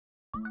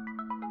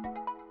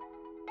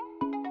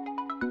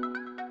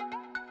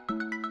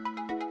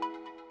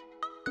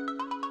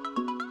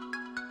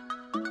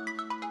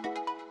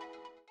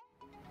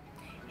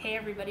Hey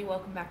everybody,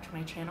 welcome back to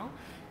my channel.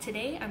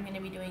 Today I'm going to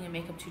be doing a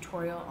makeup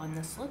tutorial on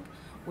this look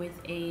with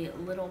a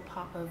little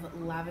pop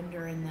of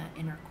lavender in the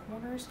inner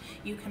corners.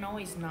 You can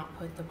always not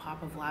put the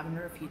pop of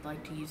lavender if you'd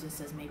like to use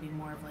this as maybe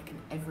more of like an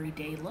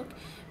everyday look.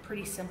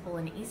 Pretty simple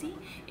and easy.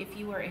 If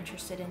you are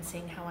interested in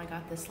seeing how I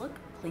got this look,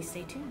 please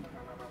stay tuned.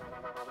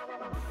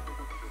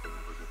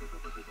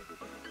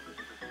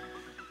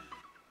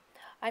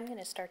 I'm going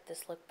to start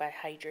this look by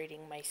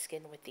hydrating my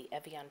skin with the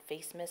Evian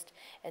face mist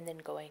and then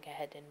going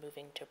ahead and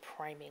moving to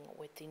priming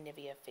with the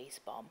Nivea face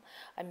balm.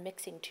 I'm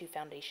mixing two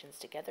foundations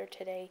together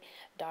today,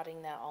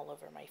 dotting that all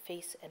over my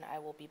face, and I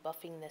will be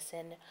buffing this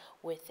in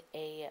with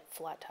a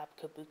flat top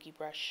kabuki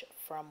brush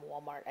from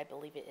Walmart. I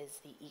believe it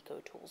is the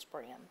Eco Tools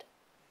brand.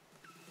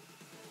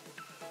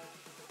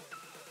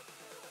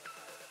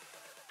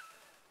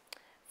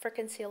 For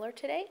concealer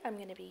today, I'm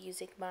going to be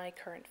using my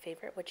current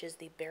favorite, which is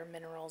the Bare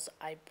Minerals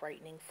Eye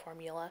Brightening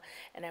Formula,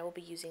 and I will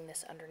be using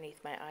this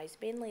underneath my eyes,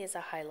 mainly as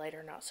a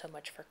highlighter, not so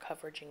much for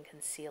coverage and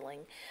concealing.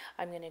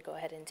 I'm going to go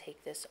ahead and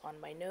take this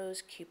on my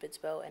nose, Cupid's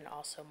bow, and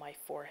also my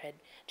forehead,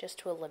 just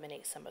to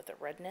eliminate some of the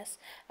redness,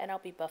 and I'll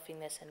be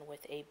buffing this in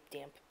with a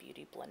damp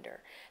beauty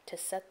blender. To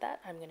set that,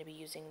 I'm going to be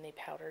using the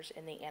powders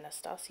in the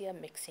Anastasia,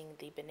 mixing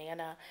the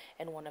banana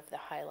and one of the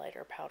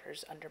highlighter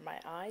powders under my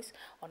eyes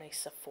on a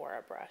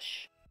Sephora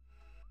brush.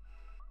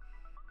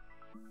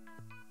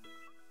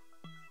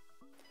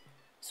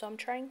 So I'm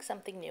trying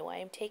something new. I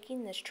am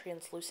taking this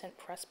translucent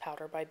pressed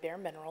powder by Bare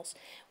Minerals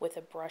with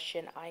a brush,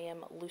 and I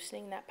am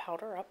loosening that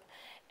powder up,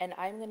 and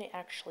I'm going to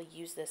actually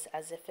use this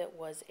as if it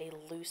was a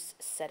loose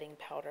setting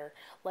powder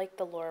like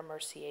the Laura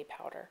Mercier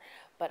powder,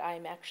 but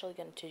I'm actually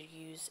going to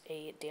use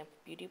a damp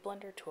beauty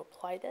blender to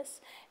apply this,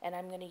 and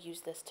I'm going to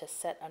use this to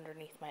set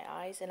underneath my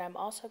eyes, and I'm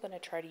also going to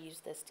try to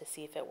use this to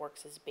see if it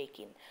works as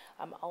baking.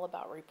 I'm all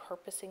about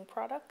repurposing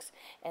products,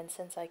 and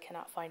since I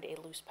cannot find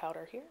a loose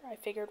powder here, I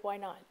figured why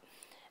not.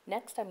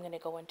 Next, I'm going to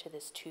go into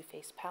this Too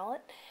Faced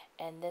palette,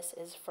 and this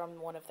is from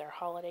one of their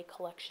holiday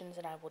collections,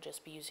 and I will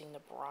just be using the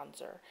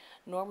bronzer.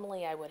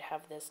 Normally, I would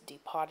have this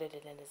depotted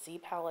in a Z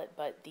palette,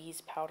 but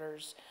these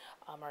powders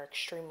are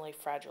extremely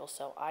fragile,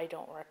 so I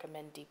don't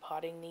recommend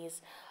depotting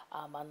these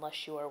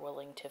unless you are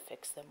willing to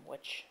fix them,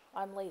 which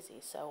I'm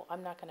lazy, so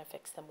I'm not going to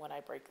fix them when I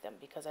break them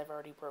because I've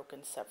already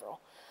broken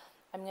several.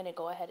 I'm going to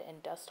go ahead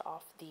and dust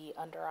off the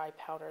under eye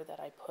powder that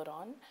I put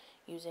on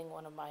using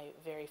one of my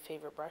very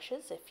favorite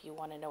brushes. If you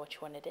want to know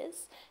which one it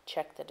is,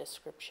 check the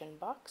description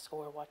box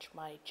or watch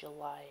my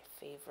July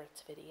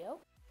favorites video.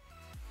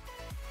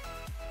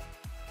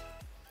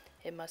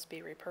 It must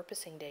be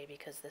repurposing day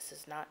because this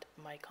is not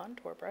my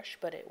contour brush,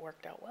 but it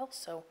worked out well,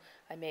 so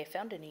I may have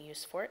found a new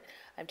use for it.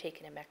 I'm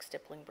taking a MAC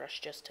stippling brush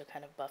just to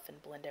kind of buff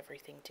and blend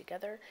everything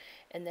together,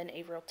 and then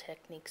a Real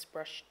Techniques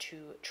brush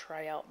to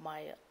try out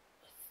my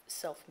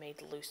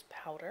self-made loose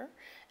powder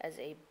as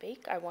a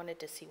bake. I wanted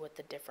to see what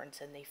the difference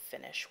in the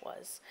finish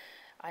was.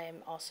 I am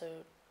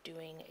also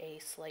doing a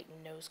slight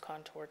nose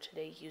contour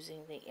today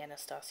using the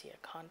Anastasia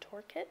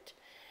contour kit,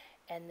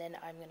 and then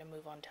I'm going to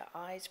move on to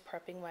eyes,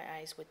 prepping my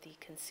eyes with the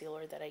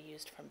concealer that I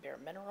used from Bare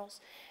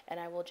Minerals, and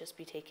I will just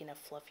be taking a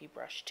fluffy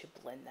brush to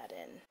blend that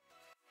in.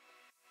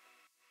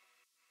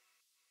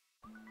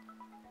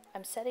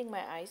 I'm setting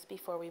my eyes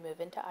before we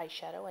move into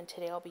eyeshadow, and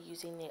today I'll be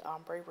using the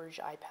Ombre Rouge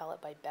eye palette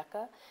by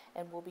Becca,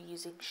 and we'll be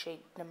using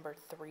shade number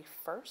 3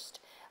 first.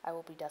 I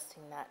will be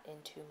dusting that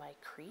into my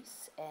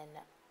crease and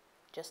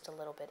just a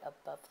little bit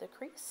above the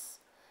crease.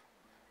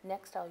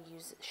 Next, I'll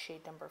use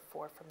shade number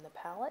 4 from the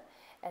palette,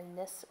 and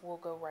this will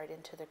go right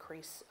into the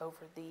crease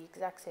over the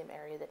exact same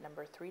area that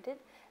number 3 did,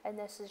 and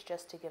this is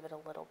just to give it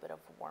a little bit of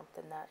warmth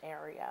in that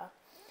area.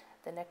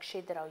 The next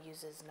shade that I'll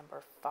use is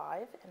number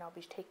 5, and I'll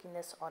be taking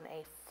this on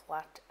a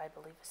flat, I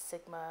believe,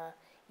 Sigma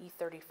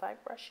E35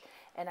 brush,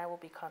 and I will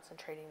be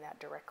concentrating that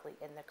directly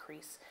in the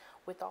crease.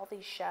 With all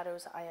these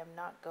shadows, I am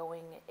not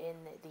going in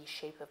the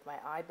shape of my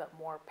eye, but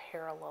more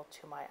parallel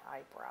to my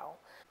eyebrow.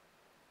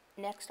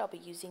 Next, I'll be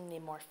using the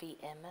Morphe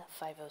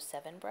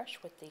M507 brush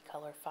with the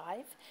color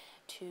 5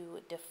 to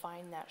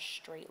define that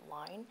straight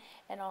line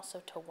and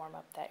also to warm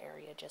up that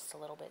area just a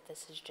little bit.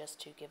 This is just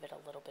to give it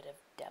a little bit of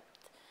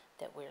depth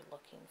that we're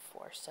looking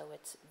for, so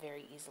it's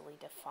very easily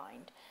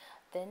defined.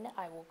 Then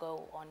I will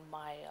go on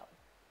my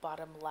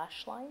bottom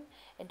lash line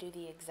and do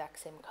the exact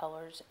same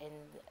colors in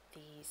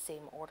the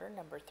same order,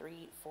 number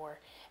 3, 4,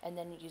 and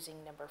then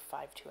using number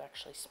 5 to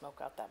actually smoke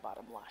out that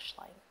bottom lash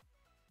line.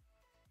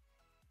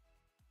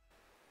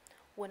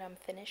 When I'm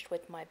finished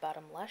with my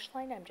bottom lash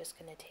line, I'm just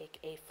going to take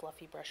a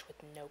fluffy brush with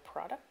no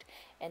product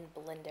and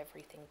blend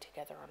everything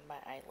together on my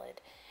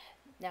eyelid.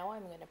 Now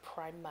I'm going to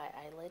prime my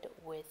eyelid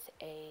with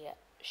a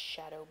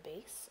shadow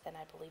base, and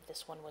I believe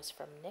this one was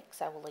from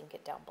NYX. I will link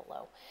it down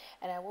below.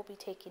 And I will be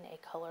taking a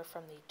color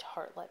from the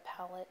Tartelette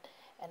palette,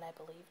 and I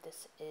believe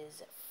this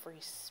is Free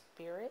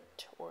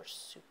Spirit or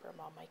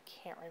Supermom. I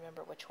can't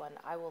remember which one.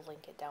 I will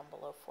link it down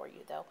below for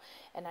you though.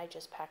 And I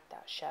just packed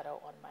that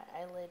shadow on my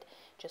eyelid.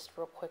 Just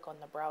real quick on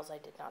the brows, I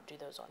did not do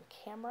those on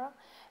camera.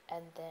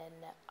 And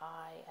then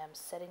I am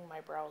setting my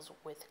brows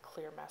with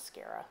clear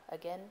mascara.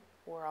 Again,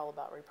 we're all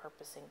about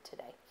repurposing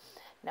today.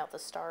 Now the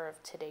star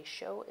of today's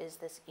show is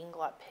this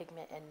Inglot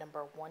pigment in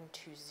number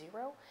 120,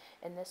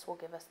 and this will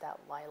give us that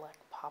lilac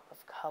pop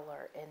of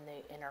color in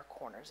the inner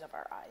corners of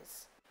our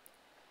eyes.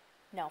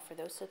 Now for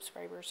those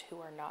subscribers who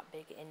are not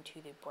big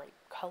into the bright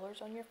colors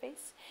on your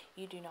face,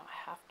 you do not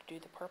have to do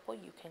the purple.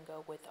 You can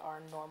go with our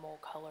normal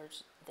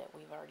colors that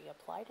we've already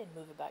applied and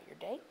move about your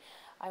day.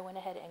 I went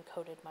ahead and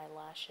coated my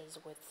lashes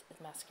with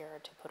mascara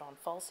to put on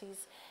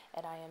falsies,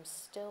 and I am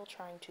still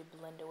trying to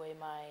blend away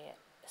my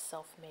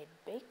self-made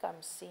bake.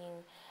 I'm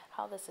seeing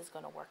how this is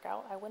going to work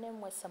out. I went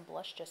in with some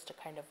blush just to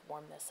kind of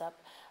warm this up.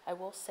 I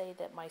will say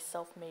that my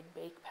self-made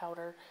bake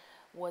powder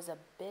was a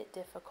bit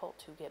difficult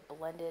to get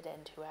blended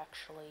and to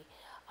actually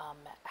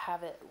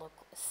have it look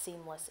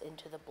seamless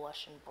into the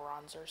blush and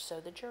bronzer, so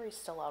the jury's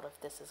still out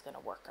if this is going to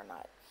work or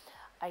not.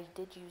 I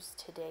did use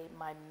today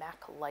my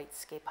MAC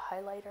Lightscape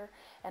highlighter,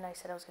 and I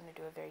said I was going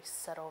to do a very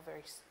subtle,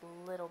 very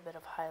little bit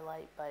of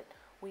highlight, but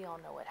we all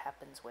know what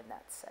happens when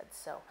that's said.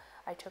 So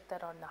I took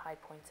that on the high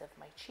points of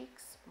my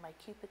cheeks, my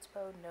cupid's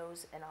bow,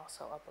 nose, and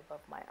also up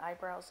above my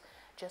eyebrows,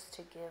 just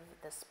to give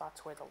the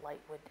spots where the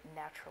light would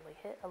naturally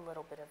hit a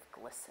little bit of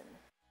glisten.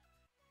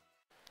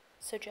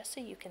 So just so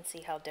you can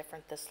see how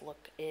different this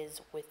look is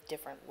with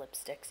different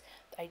lipsticks,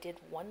 I did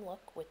one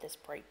look with this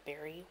Bright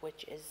Berry,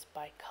 which is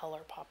by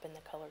Colourpop in the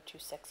color Too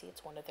Sexy.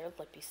 It's one of their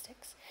lippy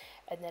sticks.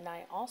 And then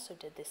I also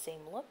did the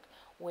same look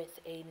with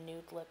a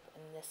nude lip,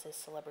 and this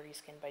is Celebrity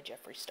Skin by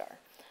Jeffree Star.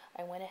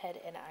 I went ahead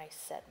and I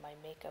set my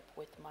makeup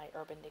with my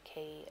Urban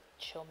Decay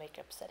Chill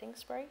Makeup Setting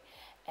Spray,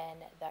 and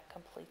that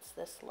completes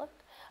this look.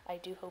 I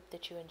do hope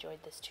that you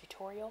enjoyed this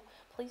tutorial.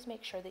 Please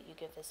make sure that you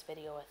give this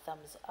video a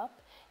thumbs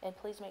up, and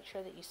please make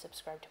sure that you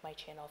subscribe to my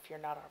channel if you're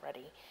not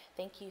already.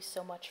 Thank you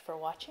so much for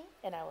watching,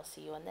 and I will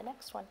see you in the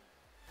next one.